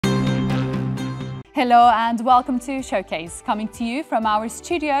Hello and welcome to Showcase, coming to you from our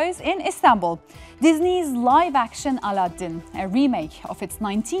studios in Istanbul. Disney's live-action Aladdin, a remake of its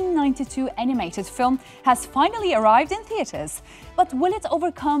 1992 animated film, has finally arrived in theaters. But will it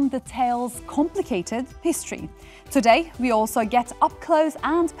overcome the tale's complicated history? Today, we also get up close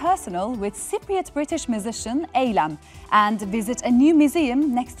and personal with Cypriot British musician Eylem and visit a new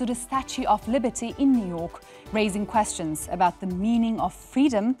museum next to the Statue of Liberty in New York, raising questions about the meaning of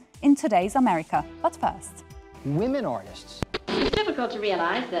freedom in today's America. But first, women artists. It's difficult to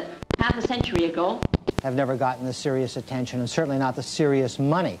realize that half a century ago have never gotten the serious attention and certainly not the serious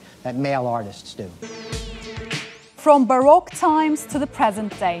money that male artists do. From Baroque times to the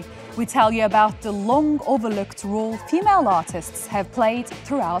present day, we tell you about the long overlooked role female artists have played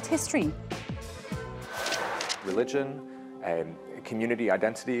throughout history. Religion, community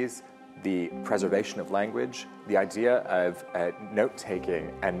identities, the preservation of language, the idea of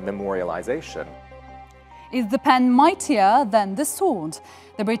note-taking and memorialization. Is the pen mightier than the sword?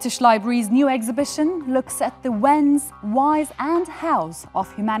 The British Library's new exhibition looks at the whens, whys and hows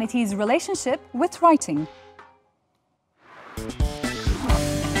of humanity's relationship with writing.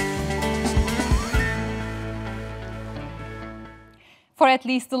 For at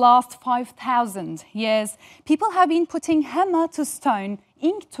least the last 5,000 years, people have been putting hammer to stone,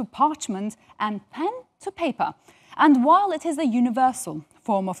 ink to parchment, and pen to paper. And while it is a universal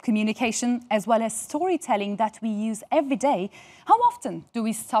form of communication as well as storytelling that we use every day, how often do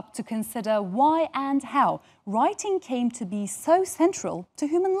we stop to consider why and how writing came to be so central to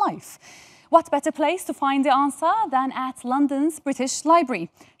human life? What better place to find the answer than at London's British Library?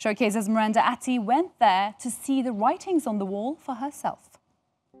 Showcase's Miranda Atty went there to see the writings on the wall for herself.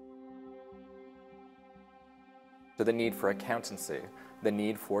 So the need for accountancy, the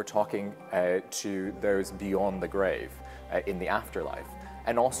need for talking to those beyond the grave in the afterlife,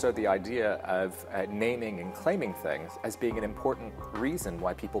 and also the idea of naming and claiming things as being an important reason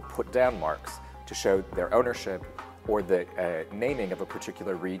why people put down marks to show their ownership or the naming of a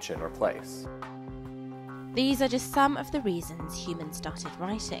particular region or place. These are just some of the reasons humans started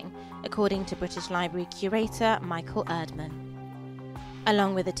writing, according to British Library curator Michael Erdman.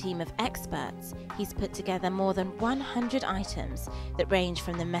 Along with a team of experts, he's put together more than 100 items that range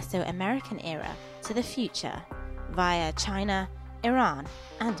from the Mesoamerican era to the future, via China, Iran,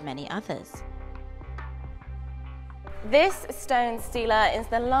 and many others. This stone stela is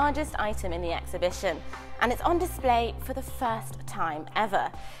the largest item in the exhibition, and it's on display for the first time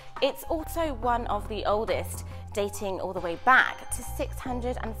ever. It's also one of the oldest, dating all the way back to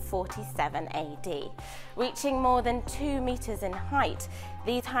 647 AD. Reaching more than 2 meters in height,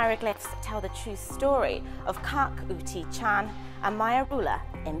 these hieroglyphs tell the true story of Kak Uti Chan, a Maya ruler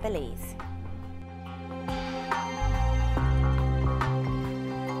in Belize.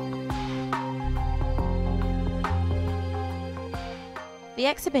 The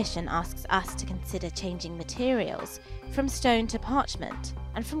exhibition asks us to consider changing materials from stone to parchment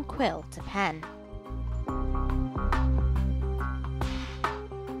and from quill to pen.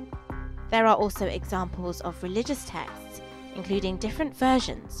 There are also examples of religious texts, including different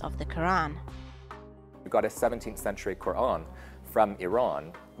versions of the Quran. We've got a 17th century Quran from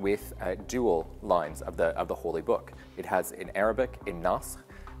Iran with dual lines of the Holy Book. It has in Arabic, in Nasr,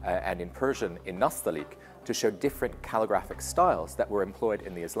 and in Persian, in Nastaliq, to show different calligraphic styles that were employed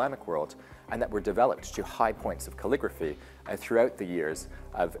in the Islamic world and that were developed to high points of calligraphy throughout the years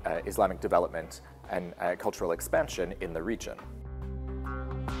of Islamic development and cultural expansion in the region.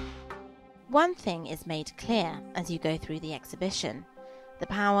 One thing is made clear as you go through the exhibition: the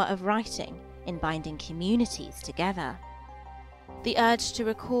power of writing in binding communities together. The urge to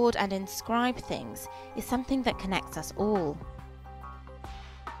record and inscribe things is something that connects us all.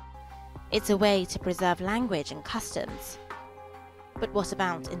 It's a way to preserve language and customs. But what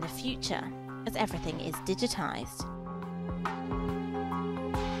about in the future, as everything is digitized?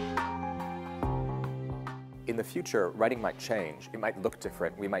 In the future, writing might change, it might look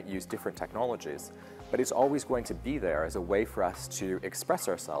different, we might use different technologies, but it's always going to be there as a way for us to express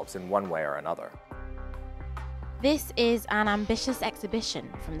ourselves in one way or another. This is an ambitious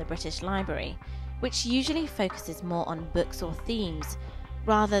exhibition from the British Library, which usually focuses more on books or themes,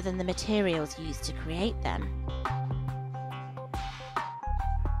 rather than the materials used to create them.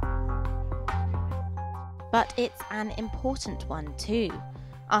 But it's an important one too,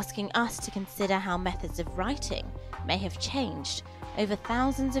 asking us to consider how methods of writing may have changed over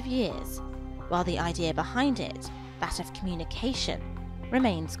thousands of years, while the idea behind it, that of communication,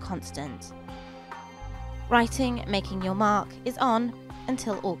 remains constant. Writing Making Your Mark is on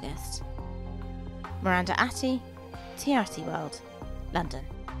until August. Miranda Atty, TRT World, London.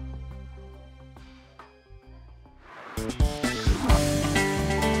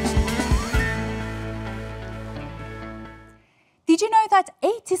 that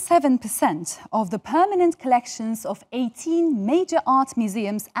 87% of the permanent collections of 18 major art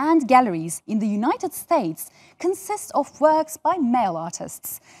museums and galleries in the United States consist of works by male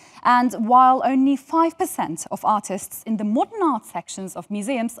artists. And while only 5% of artists in the modern art sections of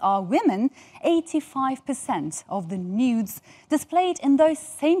museums are women, 85% of the nudes displayed in those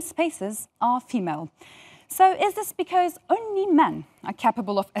same spaces are female. So is this because only men are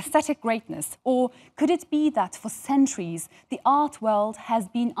capable of aesthetic greatness, or could it be that for centuries the art world has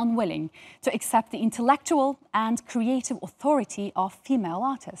been unwilling to accept the intellectual and creative authority of female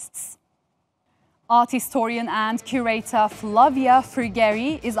artists? Art historian and curator Flavia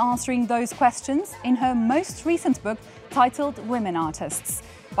Frigeri is answering those questions in her most recent book titled Women Artists.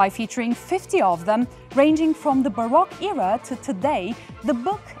 By featuring 50 of them, ranging from the Baroque era to today, the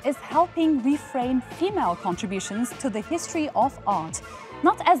book is helping reframe female contributions to the history of art,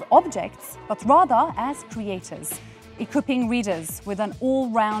 not as objects, but rather as creators. Equipping readers with an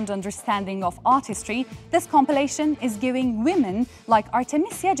all-round understanding of art history, this compilation is giving women like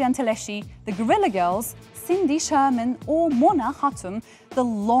Artemisia Gentileschi, the Guerrilla Girls, Cindy Sherman or Mona Hatun the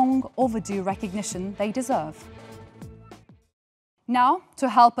long overdue recognition they deserve. Now, to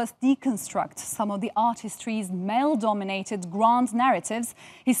help us deconstruct some of the art history's male-dominated grand narratives,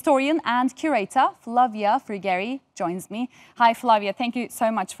 historian and curator Flavia Frigeri joins me. Hi Flavia, thank you so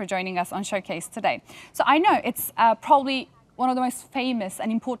much for joining us on Showcase today. So I know it's probably one of the most famous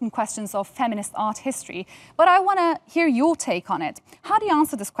and important questions of feminist art history, but I want to hear your take on it. How do you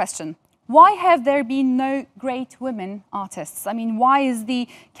answer this question? Why have there been no great women artists? I mean, why is the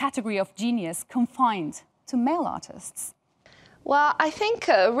category of genius confined to male artists? Well, I think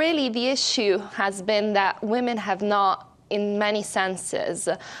really the issue has been that women have not, in many senses,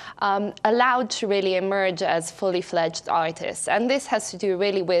 allowed to really emerge as fully fledged artists. And this has to do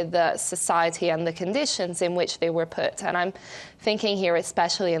really with society and the conditions in which they were put. And I'm thinking here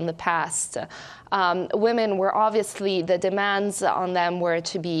especially in the past. Women were obviously, the demands on them were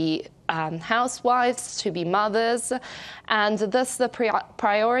to be housewives, to be mothers, and thus the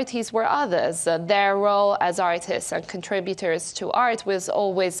priorities were others. Their role as artists and contributors to art was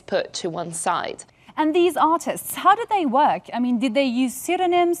always put to one side. And these artists, how did they work? I mean, did they use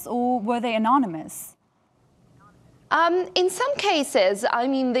pseudonyms or were they anonymous? In some cases, I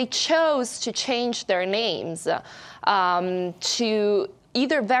mean, they chose to change their names to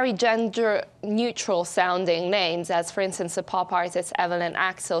either very gender-neutral sounding names, as for instance, the pop artist Evelyn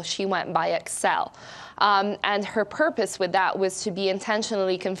Axel, she went by Excel. And her purpose with that was to be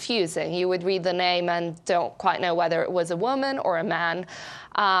intentionally confusing. You would read the name and don't quite know whether it was a woman or a man.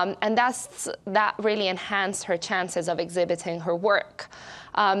 And that really enhanced her chances of exhibiting her work.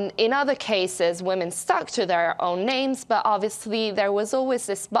 In other cases, women stuck to their own names, but obviously there was always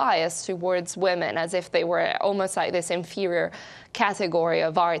this bias towards women, as if they were almost like this inferior category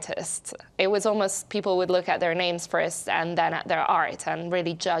of artists. It was almost people would look at their names first and then at their art and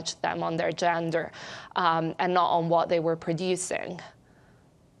really judge them on their gender and not on what they were producing.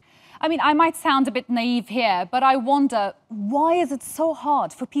 I mean, I might sound a bit naive here, but I wonder, why is it so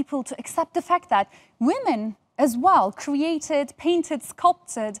hard for people to accept the fact that women as well created, painted,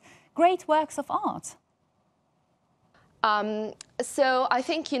 sculpted great works of art? So I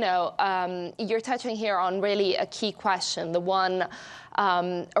think, you're touching here on really a key question, the one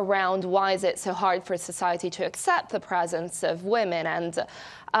around why is it so hard for society to accept the presence of women.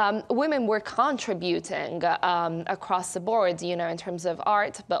 And women were contributing across the board, in terms of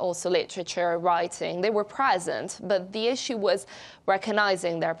art, but also literature, writing. They were present, but the issue was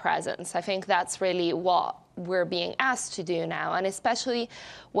recognizing their presence. I think that's really what we're being asked to do now, and especially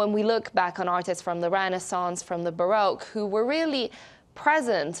when we look back on artists from the Renaissance, from the Baroque, who were really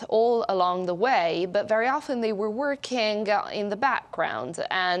present all along the way, but very often they were working in the background,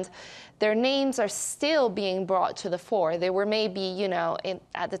 and their names are still being brought to the fore. They were maybe,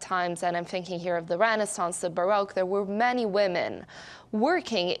 at the times, and I'm thinking here of the Renaissance, the Baroque, there were many women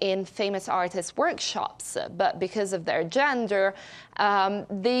working in famous artists' workshops, but because of their gender,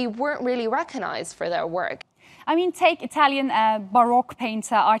 they weren't really recognized for their work. I mean, take Italian Baroque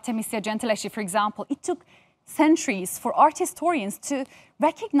painter Artemisia Gentileschi, for example. It took centuries for art historians to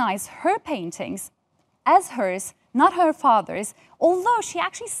recognize her paintings as hers, not her father's, although she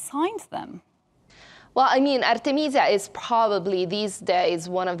actually signed them. Well, I mean, Artemisia is probably these days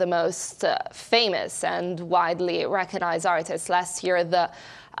one of the most famous and widely recognized artists. Last year, the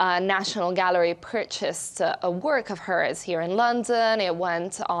National Gallery purchased a work of hers here in London. It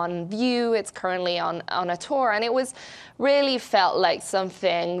went on view. It's currently on a tour. And it was really felt like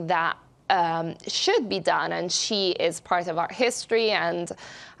something that should be done, and she is part of art history and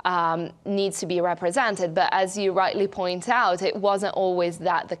needs to be represented. But as you rightly point out, it wasn't always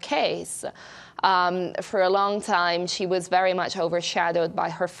that the case. For a long time, she was very much overshadowed by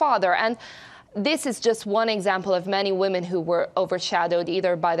her father. And this is just one example of many women who were overshadowed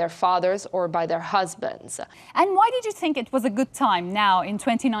either by their fathers or by their husbands. And why did you think it was a good time now in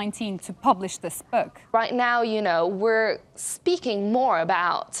 2019 to publish this book? Right now, you know, we're speaking more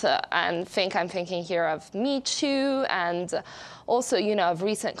about, and I'm thinking here of Me Too, and also, you know, of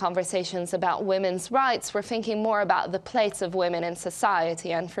recent conversations about women's rights. We're thinking more about the place of women in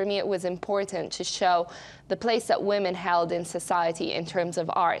society. And for me, it was important to show the place that women held in society in terms of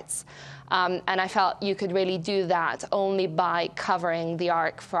arts. And I felt you could really do that only by covering the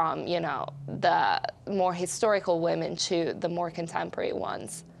arc from, you know, the more historical women to the more contemporary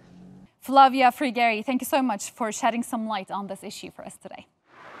ones. Flavia, Frigeri, thank you so much for shedding some light on this issue for us today.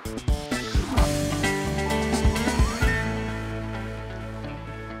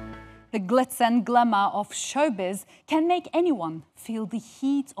 The glitz and glamour of showbiz can make anyone feel the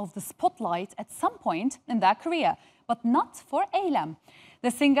heat of the spotlight at some point in their career, but not for Eylem.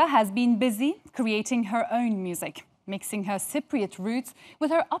 The singer has been busy creating her own music, mixing her Cypriot roots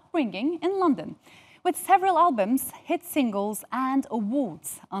with her upbringing in London. With several albums, hit singles and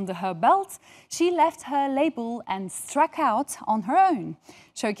awards under her belt, she left her label and struck out on her own.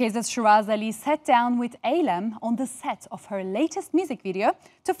 Showcase's Shiraz Ali sat down with Eylem on the set of her latest music video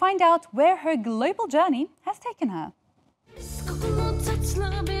to find out where her global journey has taken her.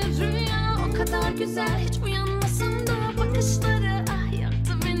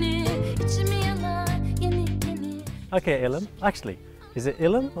 Okay, Eylem. Actually, is it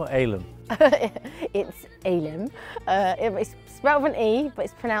Eylem or Eylem? It's Eylem. It's spelled with an E, but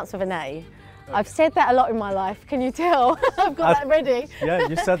it's pronounced with an A. Okay. I've said that a lot in my life, can you tell? I've got that ready. Yeah,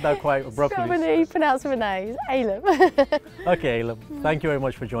 you said that quite abruptly. Spelled with an E, pronounced with an A. It's Eylem. Okay, Eylem, thank you very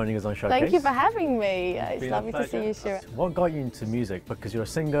much for joining us on Showcase. Thank you for having me. It's lovely to see you, Shiraz. What got you into music? Because you're a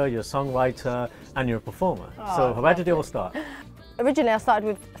singer, you're a songwriter, and you're a performer. Oh, so where did it all start? Originally, I started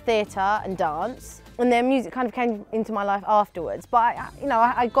with theatre and dance. And then music kind of came into my life afterwards. But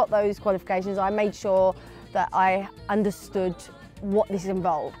I got those qualifications. I made sure that I understood what this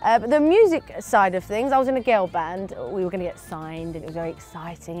involved. But the music side of things, I was in a girl band. We were going to get signed, and it was very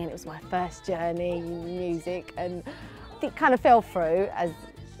exciting. And it was my first journey in music, and it kind of fell through, as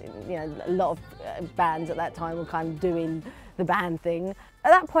you know, a lot of bands at that time were kind of doing the band thing.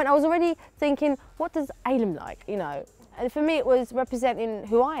 At that point, I was already thinking, what does Eylem like? You know. And for me, it was representing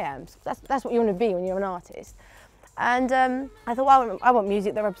who I am. That's what you want to be when you're an artist. And I thought, well, I want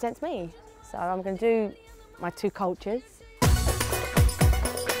music that represents me. So I'm going to do my two cultures.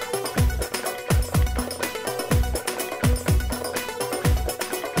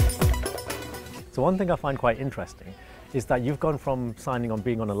 So one thing I find quite interesting is that you've gone from signing on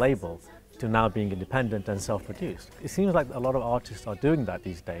being on a label to now being independent and self-produced. It seems like a lot of artists are doing that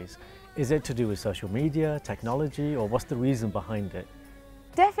these days. Is it to do with social media, technology, or what's the reason behind it?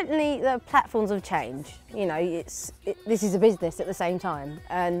 Definitely the platforms have changed. You know, this is a business at the same time.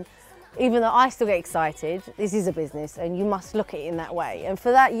 And even though I still get excited, this is a business and you must look at it in that way. And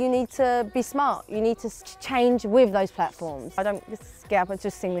for that, you need to be smart. You need to change with those platforms. I don't just get up and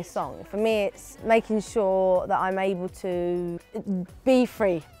just sing this song. For me, it's making sure that I'm able to be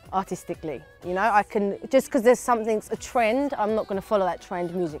free artistically. You know, I can, just because there's something's a trend, I'm not going to follow that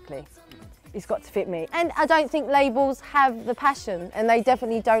trend musically. It's got to fit me. And I don't think labels have the passion, and they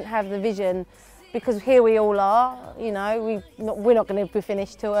definitely don't have the vision, because here we all are, you know, we're not going to be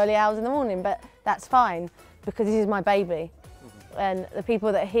finished till early hours in the morning, but that's fine, because this is my baby. And the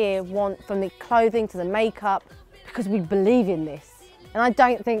people that are here want, from the clothing to the makeup, because we believe in this. And I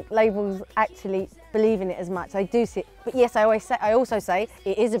don't think labels actually believe in it as much. They do see it. But yes, I also say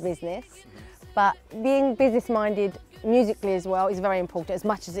it is a business, but being business-minded musically as well is very important, as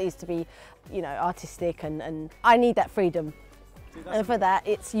much as it is to be, you know, artistic, and I need that freedom. And for that,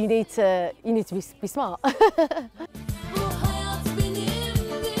 you need to be smart.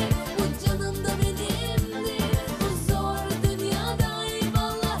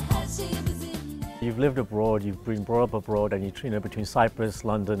 You've lived abroad, you've been brought up abroad, and you know, between Cyprus,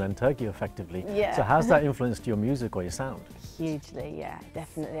 London and Turkey effectively. Yeah. So how's that influenced your music or your sound? Hugely, yeah,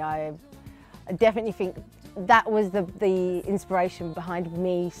 definitely. I definitely think that was the inspiration behind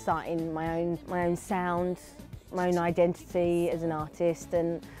me starting my own sound, my own identity as an artist,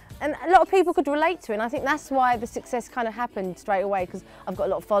 and a lot of people could relate to it. And I think that's why the success kind of happened straight away, because I've got a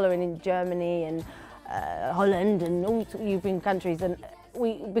lot of following in Germany and Holland and all European countries, and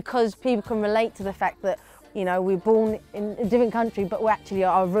because people can relate to the fact that You know, we're born in a different country, but we're actually,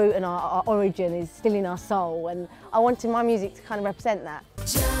 our root and our origin is still in our soul, and I wanted my music to kind of represent that.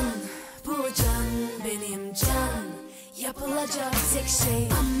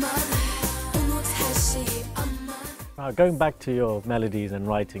 Going back to your melodies and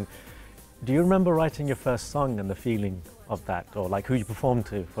writing, do you remember writing your first song and the feeling of that, or like who you performed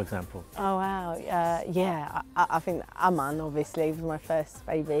to, for example? Oh wow, yeah, I think Aman obviously was my first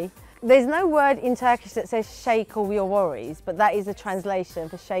baby. There's no word in Turkish that says shake all your worries, but that is a translation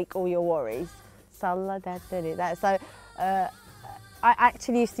for shake all your worries. So I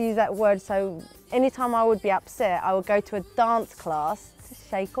actually used to use that word, so anytime I would be upset, I would go to a dance class to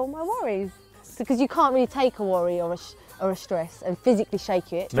shake all my worries. Because you can't really take a worry or a stress and physically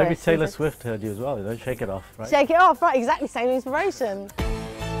shake it. Maybe Taylor Swift heard you as well, don't shake it off, right? Shake it off, right, exactly, same inspiration.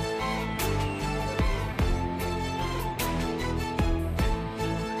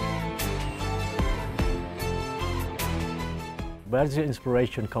 Where does your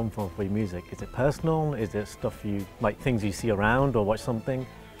inspiration come from for your music? Is it personal? Is it stuff you, like things you see around or watch something?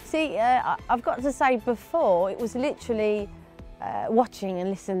 See, I've got to say before, it was literally watching and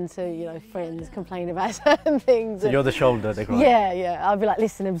listening to, you know, friends complain about certain things. So you're the shoulder, they cry? Yeah, I'd be like,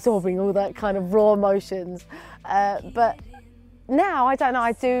 listen, absorbing all that kind of raw emotions. But now, I don't know,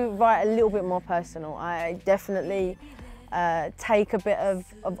 I do write a little bit more personal. I definitely take a bit of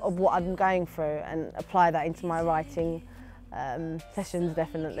what I'm going through and apply that into my writing sessions,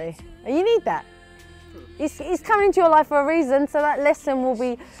 definitely. And you need that. It's coming into your life for a reason, so that lesson will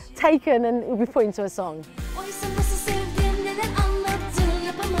be taken and will be put into a song.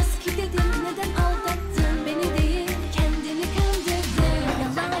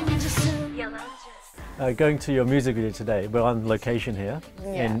 Going to your music video today, we're on location here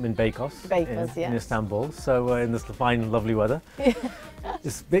in Beykoz, in Istanbul, so in this fine, lovely weather.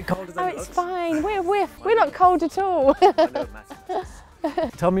 It's a bit cold as it's fine, we're not cold at all.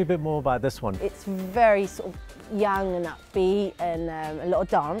 Tell me a bit more about this one. It's very sort of young and upbeat and a lot of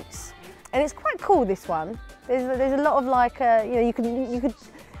dance, and it's quite cool, this one. There's a lot of like, you know, you could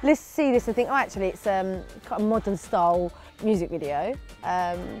see this and think, oh, actually it's kind of modern style music video,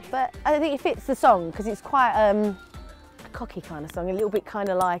 but I think it fits the song because it's quite a cocky kind of song, a little bit kind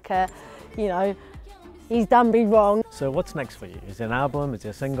of like, you know, he's done me wrong. So what's next for you? Is it an album? Is it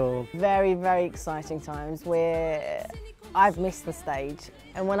a single? Very, very exciting times where I've missed the stage,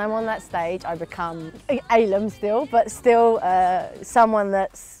 and when I'm on that stage I become Eylem still, but still someone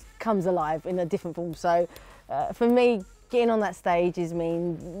that comes alive in a different form. So for me, getting on that stage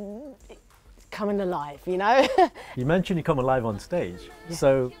means coming alive, you know? You mentioned you come alive on stage,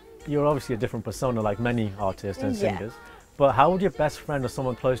 so you're obviously a different persona like many artists and singers, but how would your best friend or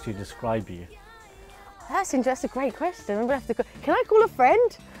someone close to you describe you? That's interesting, a great question. I'm gonna have to can I call a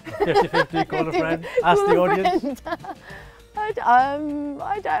friend? 50-50, call a friend, ask the audience. I don't,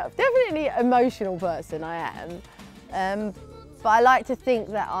 definitely an emotional person, I am, but I like to think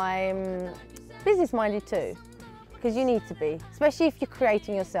that I'm business-minded too. Because you need to be, especially if you're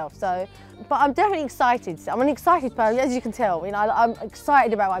creating yourself. So, but I'm definitely excited. I'm an excited person, as you can tell. You know, I'm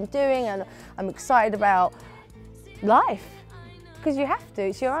excited about what I'm doing, and I'm excited about life. Because you have to.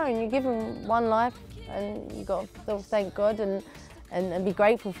 It's your own. You're given one life, and you've got to thank God and be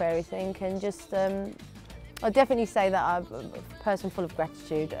grateful for everything. And just, I'd definitely say that I'm a person full of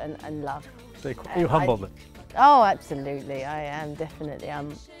gratitude and love. So you're humble then? Oh, absolutely. I am definitely.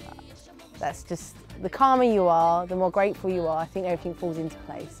 That's just, the calmer you are, the more grateful you are, I think everything falls into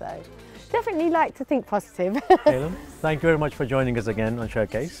place. So definitely like to think positive. Eylem, thank you very much for joining us again on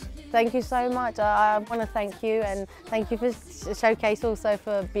Showcase. Thank you so much. I want to thank you, and thank you for Showcase also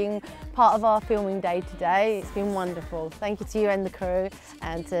for being part of our filming day today. It's been wonderful. Thank you to you and the crew,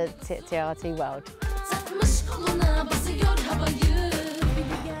 and to TRT World.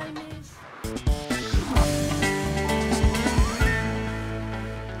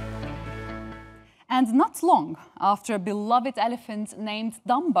 And not long after a beloved elephant named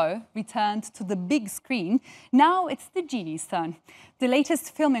Dumbo returned to the big screen, now it's the genie's turn. The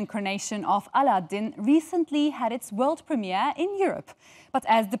latest film incarnation of Aladdin recently had its world premiere in Europe. But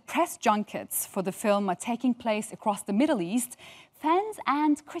as the press junkets for the film are taking place across the Middle East, fans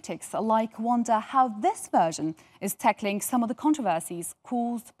and critics alike wonder how this version is tackling some of the controversies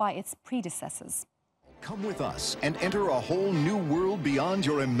caused by its predecessors. Come with us and enter a whole new world beyond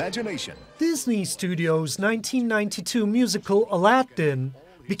your imagination. Disney Studios' 1992 musical Aladdin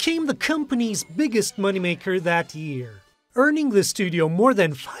became the company's biggest moneymaker that year, earning the studio more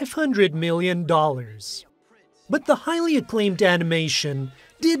than $500 million. But the highly acclaimed animation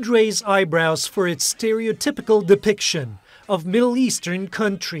did raise eyebrows for its stereotypical depiction of Middle Eastern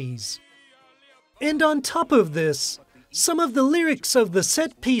countries. And on top of this, some of the lyrics of the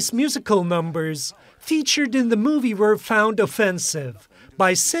set-piece musical numbers featured in the movie were found offensive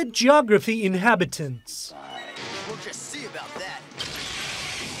by said geography inhabitants. We'll just see about that.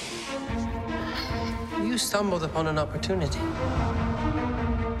 You stumbled upon an opportunity.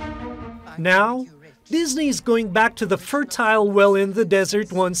 Now, Disney's going back to the fertile well in the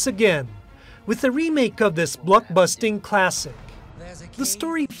desert once again, with a remake of this blockbusting classic. The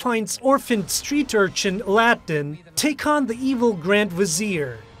story finds orphaned street urchin Aladdin take on the evil Grand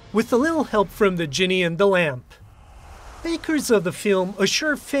Vizier, with a little help from the genie and the lamp. Makers of the film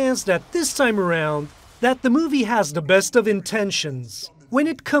assure fans that this time around, that the movie has the best of intentions when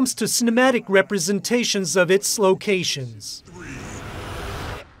it comes to cinematic representations of its locations.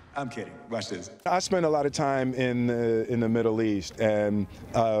 I'm kidding. Watch this. I spent a lot of time in the Middle East, and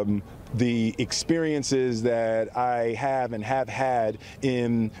the experiences that I have and have had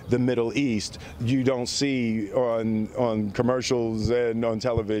in the Middle East, you don't see on commercials and on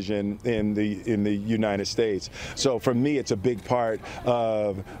television in the United States. So for me, it's a big part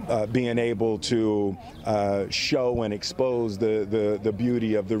of being able to show and expose the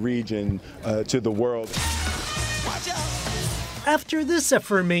beauty of the region to the world. After this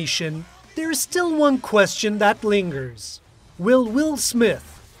affirmation, there is still one question that lingers. Will Will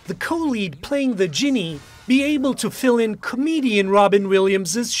Smith, the co-lead playing the genie, be able to fill in comedian Robin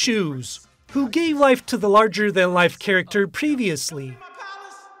Williams' shoes, who gave life to the larger-than-life character previously?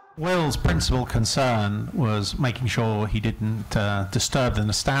 Will's principal concern was making sure he didn't disturb the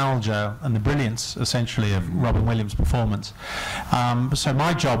nostalgia and the brilliance, essentially, of Robin Williams' performance. So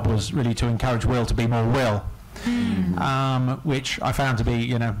my job was really to encourage Will to be more Will. Which I found to be,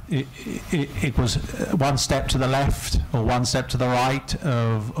 you know, it was one step to the left or one step to the right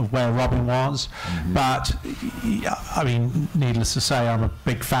of where Robin was. But, I mean, needless to say, I'm a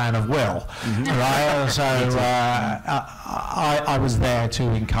big fan of Will. Right? So I was there to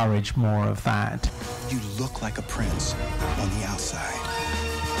encourage more of that. You look like a prince on the outside,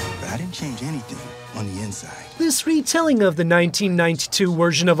 but I didn't change anything on the inside. This retelling of the 1992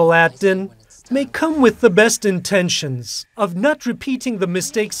 version of Aladdin may come with the best intentions of not repeating the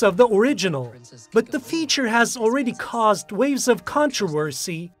mistakes of the original, but the feature has already caused waves of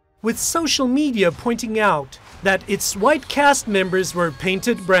controversy, with social media pointing out that its white cast members were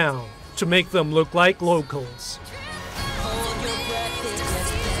painted brown to make them look like locals.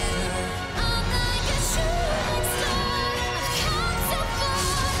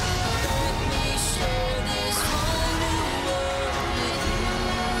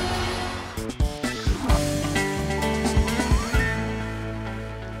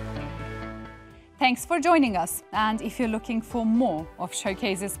 Thanks for joining us, and if you're looking for more of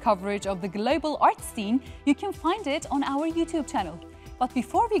Showcase's coverage of the global art scene, you can find it on our YouTube channel. But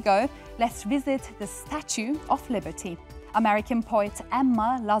before we go, let's visit the Statue of Liberty. American poet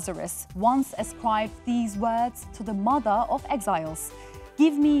Emma Lazarus once ascribed these words to the mother of exiles: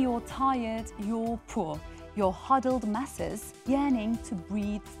 "Give me your tired, your poor, your huddled masses yearning to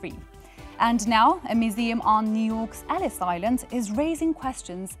breathe free." And now, a museum on New York's Ellis Island is raising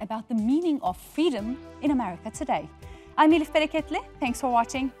questions about the meaning of freedom in America today. I'm Elif Bereketli. Thanks for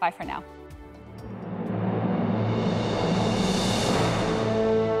watching. Bye for now.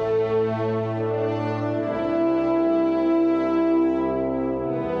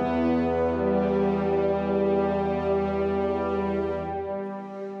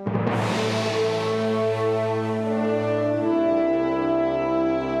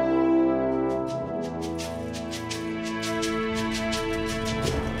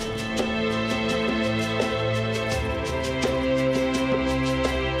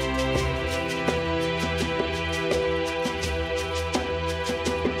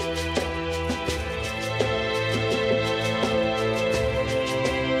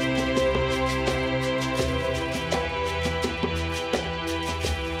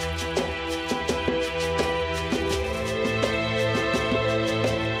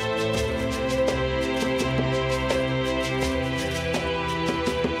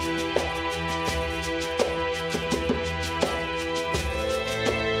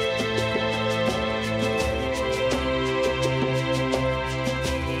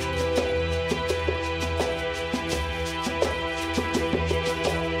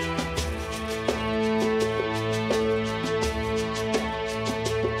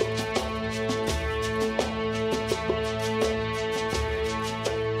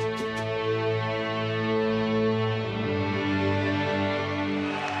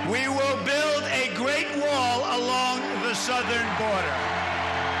 southern border.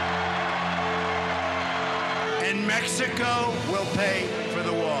 And Mexico will pay for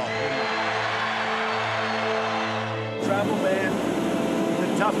the wall. rebel man,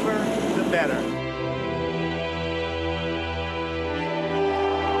 the tougher, the better.